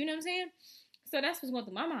got me. You know what I'm saying? So that's what's going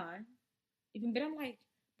through my mind. But I'm like,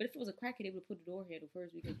 but if it was a crackhead, they would have put the door handle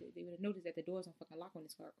first because they would have noticed that the doors don't fucking lock on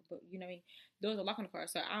this car. But you know what I mean? Doors are locked on the car,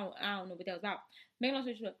 so I don't know what that was about. Make long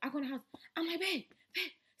story short, I go in the house. I'm like, babe,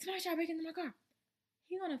 somebody tried to break into my car.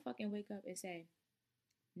 He gonna fucking wake up and say,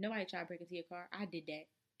 nobody tried to break into your car. I did that,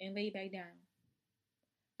 and lay back down.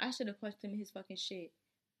 I should have punched him in his fucking shit.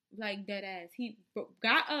 Like, dead ass. He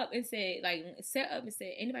got up and said, like, set up and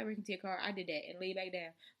said, anybody break into your car? I did that, and lay back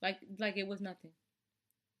down. Like it was nothing.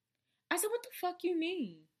 I said, what the fuck you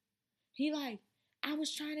mean? He like, I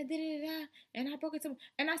was trying to da-da-da-da, and I broke into,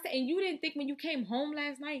 and I said, and you didn't think when you came home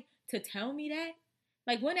last night to tell me that?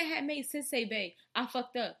 Like, when it had made sense, say, babe, I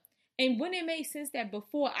fucked up. And when it made sense that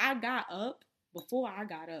before I got up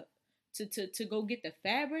to go get the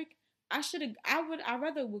fabric, I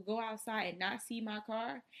rather would go outside and not see my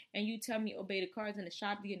car and you tell me, obey the car's in the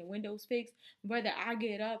shop to get the windows fixed. Whether I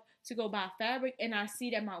get up to go buy fabric and I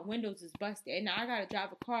see that my windows is busted and I gotta drive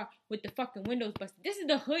a car with the fucking windows busted. This is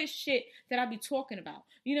the hood shit that I be talking about.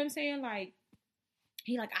 You know what I'm saying? Like,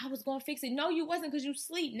 he like, I was gonna fix it. No, you wasn't, because you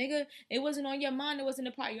sleep, nigga. It wasn't on your mind. It wasn't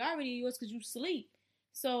a priority. It was because you sleep.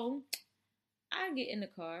 So I get in the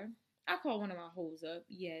car. I call one of my hoes up.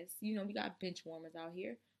 Yes, you know, we got bench warmers out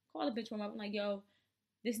here. Call the bench warmer up. I'm like, yo,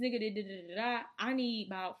 this nigga did. I need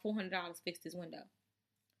about $400 to fix this window.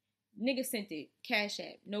 Nigga sent it. Cash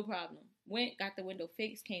App. No problem. Went, got the window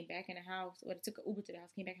fixed, came back in the house. Or took an Uber to the house,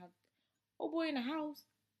 came back out. Oh boy, in the house.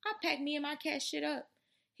 I packed me and my cat shit up.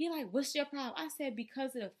 He like, what's your problem? I said,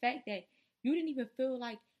 because of the fact that you didn't even feel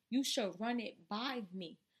like you should run it by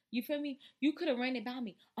me. You feel me? You could have ran it by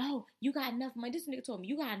me. Oh, you got enough money. This nigga told me,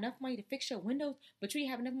 you got enough money to fix your windows, but you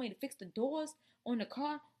didn't have enough money to fix the doors on the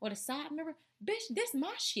car or the side mirror. Bitch, this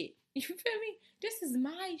my shit. You feel me? This is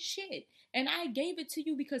my shit. And I gave it to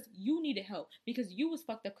you because you needed help. Because you was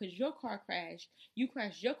fucked up because your car crashed. You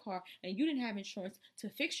crashed your car and you didn't have insurance to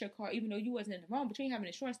fix your car even though you wasn't in the wrong. But you didn't have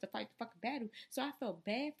insurance to fight the fucking battle. So I felt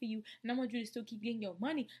bad for you and I want you to still keep getting your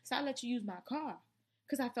money. So I let you use my car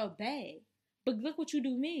because I felt bad. But look what you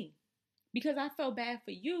do me. Because I felt bad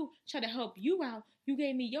for you, try to help you out, you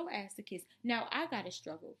gave me your ass to kiss. Now I gotta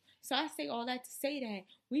struggle. So I say all that to say that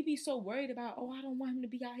we be so worried about, oh, I don't want him to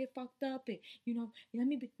be out here fucked up, and you know, let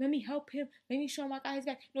me help him, let me show him I got his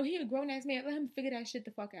back. No, he a grown ass man. Let him figure that shit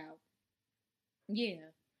the fuck out. Yeah.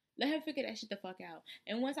 Let him figure that shit the fuck out.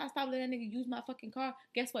 And once I stopped letting that nigga use my fucking car,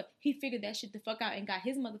 guess what? He figured that shit the fuck out and got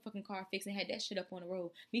his motherfucking car fixed and had that shit up on the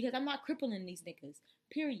road. Because I'm not crippling these niggas.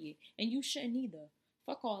 Period. And you shouldn't either.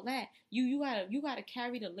 Fuck all that. You gotta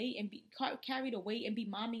carry the weight and be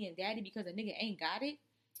mommy and daddy because a nigga ain't got it.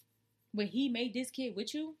 But he made this kid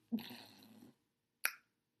with you?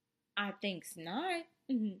 I think's not.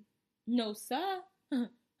 No, sir.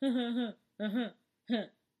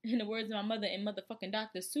 In the words of my mother and motherfucking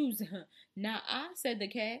Dr. Susan. Now I said the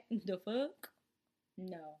cat. The fuck?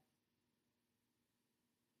 No.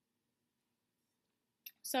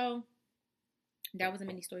 So that was a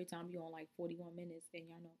mini story time. You on like 41 minutes, and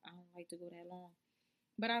y'all know I don't like to go that long.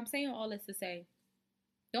 But I'm saying all this to say,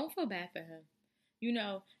 don't feel bad for him. You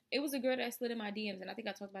know, it was a girl that slid in my DMs, and I think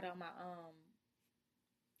I talked about it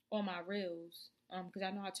on my reels. Because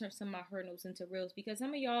I know I turned some of my her notes into reels. Because some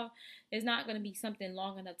of y'all, it's not gonna be something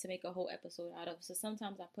long enough to make a whole episode out of. So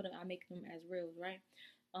sometimes I make them as reels, right?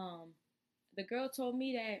 The girl told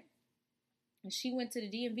me that she went to the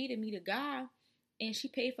DMV to meet a guy. And she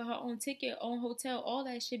paid for her own ticket, own hotel, all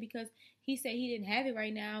that shit because he said he didn't have it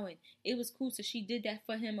right now. And it was cool. So she did that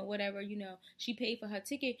for him or whatever, you know. She paid for her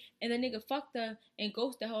ticket. And the nigga fucked her and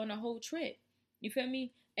ghosted her on the whole trip. You feel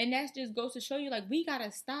me? And that just goes to show you, like, we got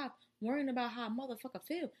to stop worrying about how a motherfucker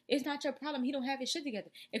feel. It's not your problem. He don't have his shit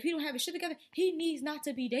together. If he don't have his shit together, he needs not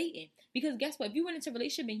to be dating. Because guess what? If you went into a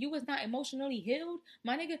relationship and you was not emotionally healed,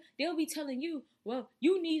 my nigga, they'll be telling you, well,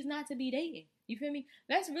 you needs not to be dating. You feel me?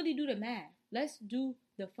 Let's really do the math. Let's do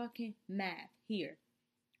the fucking math here.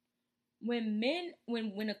 When men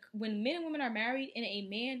and women are married and a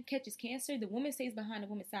man catches cancer, the woman stays behind the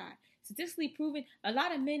woman's side. Statistically proven, a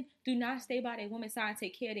lot of men do not stay by their woman's side and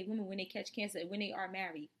take care of their women when they catch cancer and when they are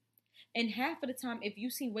married. And half of the time, if you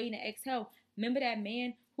seen Waiting to Exhale, remember that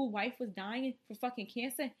man whose wife was dying for fucking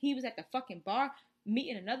cancer? He was at the fucking bar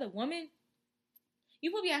meeting another woman.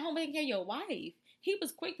 You will be at home taking care of your wife. He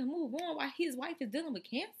was quick to move on while his wife is dealing with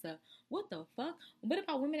cancer. What the fuck? What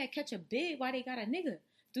about women that catch a bid while they got a nigga?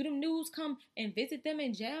 Do them news come and visit them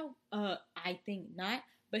in jail? I think not.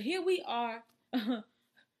 But here we are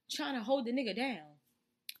trying to hold the nigga down.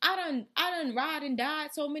 I done ride and died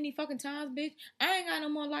so many fucking times, bitch. I ain't got no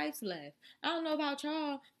more lives left. I don't know about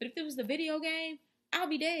y'all, but if it was the video game, I'll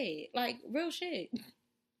be dead. Like, real shit.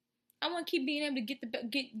 I want to keep being able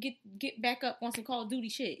to get back up on some Call of Duty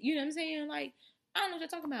shit. You know what I'm saying? Like, I don't know what you're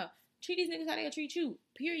talking about. Treat these niggas how they'll treat you.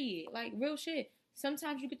 Period. Like, real shit.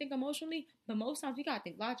 Sometimes you can think emotionally, but most times you gotta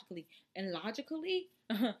think logically. And logically,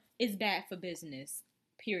 is bad for business.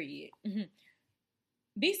 Period.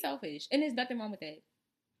 Be selfish. And there's nothing wrong with that.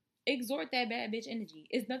 Exhort that bad bitch energy.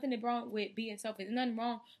 It's nothing wrong with being selfish. There's nothing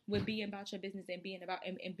wrong with being about your business and being about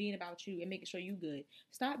you and making sure you good.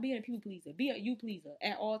 Stop being a people pleaser. Be a you pleaser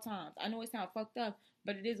at all times. I know it sounds fucked up,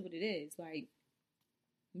 but it is what it is. Like,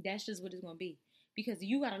 that's just what it's gonna be. Because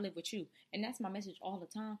you gotta live with you. And that's my message all the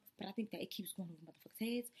time. But I think that it keeps going over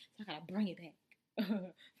motherfuckers' heads. So I gotta bring it back.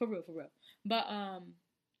 For real. But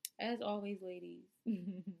as always, ladies,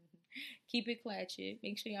 Keep it clatchet.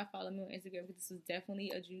 Make sure y'all follow me on Instagram because this was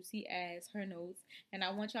definitely a juicy ass her notes. And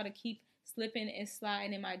I want y'all to keep slipping and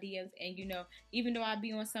sliding in my DMs. And you know, even though I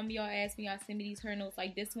be on some of y'all ass when y'all send me these her notes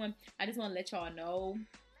like this one, I just want to let y'all know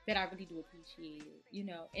that I really do appreciate it. You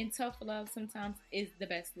know, and tough love sometimes is the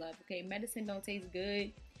best love. Okay, medicine don't taste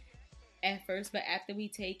good at first, but after we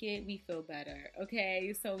take it, we feel better.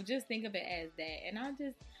 Okay, so just think of it as that. And I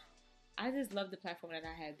just love the platform that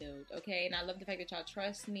I have built. Okay, and I love the fact that y'all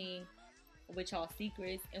trust me with y'all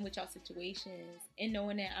secrets and with y'all situations, and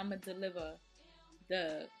knowing that I'ma deliver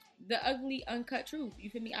the ugly uncut truth.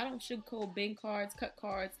 You feel me? I don't sugarcoat, bend cards, cut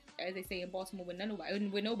cards, as they say in Baltimore, with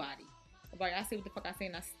nobody. Like, I say what the fuck I say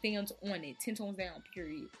and I stand on it, 10 tones down,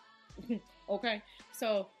 period. Okay,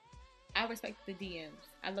 so I respect the DMs.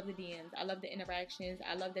 I love the DMs. I love the interactions.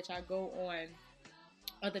 I love that y'all go on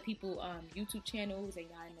other people YouTube channels and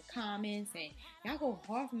y'all in the comments and y'all go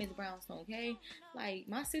hard for Miss Brownstone, okay? Like,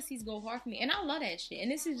 my sissies go hard for me, and I love that shit.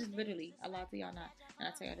 And this is just literally, a lot to y'all not, and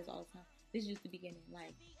I tell y'all this all the time, this is just the beginning.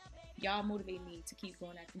 Like, y'all motivate me to keep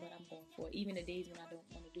going after what I'm going for, even the days when I don't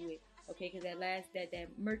want to do it, okay? Because that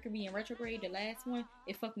Mercury in retrograde, the last one,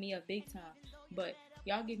 it fucked me up big time. But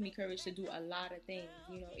y'all give me courage to do a lot of things,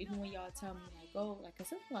 you know, even when y'all tell me, like, go, like, cause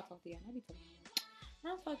sometimes I talk to y'all, and I be telling you,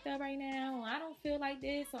 I'm fucked up right now, I don't feel like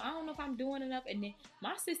this, so I don't know if I'm doing enough. And then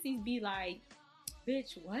my sissies be like,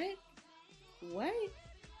 bitch, what?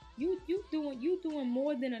 You doing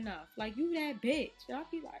more than enough. Like, you that bitch. Y'all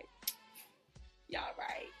be like, y'all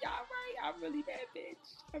right. I'm really that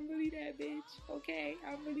bitch. Okay,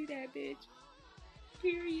 I'm really that bitch.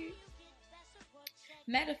 Period.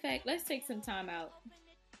 Matter of fact, let's take some time out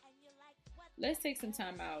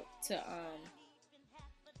to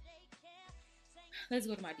let's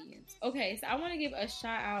go to my DMs. Okay, so I want to give a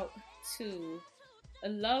shout out to a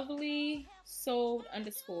lovely sold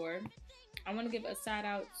 _. I want to give a shout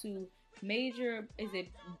out to Major, is it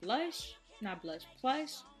Blush? Not Blush,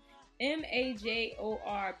 Plush.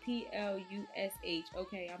 MAJORPLUSH.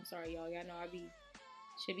 Okay, I'm sorry, y'all. Y'all know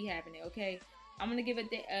should be having it, okay? I'm going to give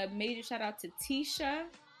a major shout out to Tisha.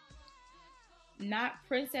 Not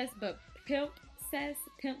Princess, but Pimpcess.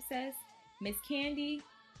 Miss Candy.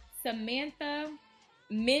 Samantha.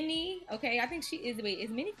 Minnie. Okay, I think she is. Wait, is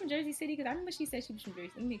Minnie from Jersey City? Because I remember she said she was from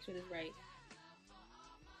Jersey. Let me make sure this is right.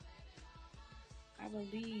 I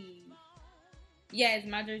believe. Yes,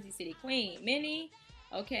 my Jersey City queen. Minnie.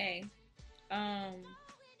 Okay.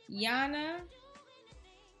 Yana.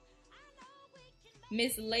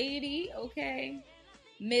 Miss Lady. Okay.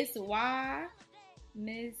 Miss Y.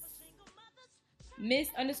 Miss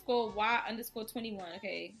 _Y_21.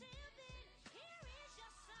 Okay.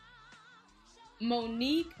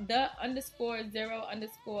 Monique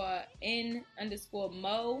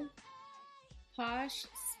 _0_N_Mo. Posh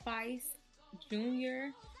Spice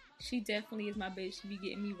Jr. She definitely is my bitch. She be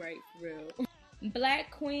getting me right for real. Black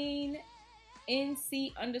Queen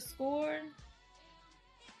NC _.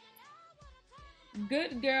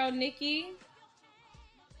 Good Girl Nikki.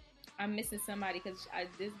 I'm missing somebody because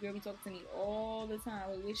this girl be talking to me all the time.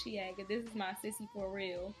 Like, where she at? Because this is my sissy for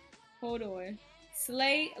real. Hold on.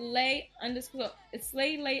 Slay Lay _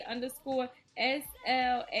 SlayLay _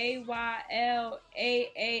 SLAYLAAA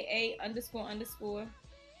 _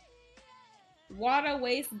 Water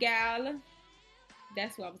Waste Gal.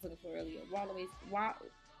 That's what I was looking for earlier. Water Waste.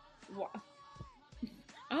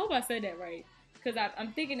 I hope I said that right. Because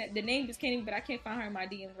I'm thinking that the name just came in, but I can't find her in my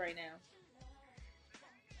DMs right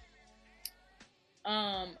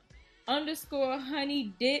now.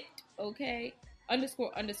 _Honey Dipped. Okay.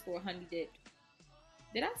 __ Honey Dipped.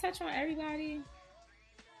 Did I touch on everybody?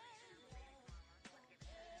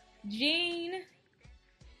 Jean.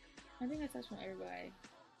 I think I touched on everybody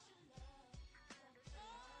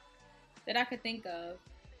that I could think of.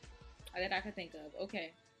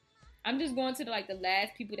 Okay. I'm just going to the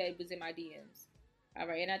last people that was in my DMs. All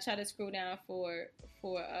right, and I try to scroll down for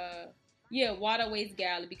Water Waste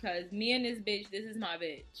Gala, because me and this bitch, this is my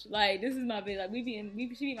bitch. Like, this is my bitch. Like, she be in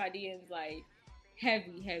my DMs like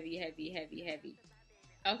heavy.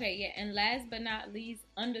 Okay, yeah, and last but not least,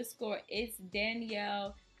 _ it's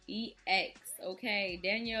Danielle EX. Okay,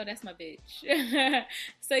 Danielle, that's my bitch.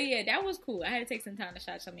 So yeah, that was cool. I had to take some time to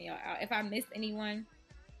shout some of y'all out. If I missed anyone,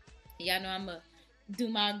 y'all know I'm gonna do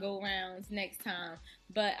my go rounds next time.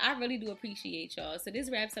 But I really do appreciate y'all. So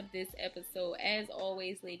this wraps up this episode. As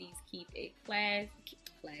always, ladies, keep it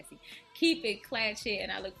classy. Keep it clatchet,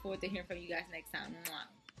 and I look forward to hearing from you guys next time. Mwah.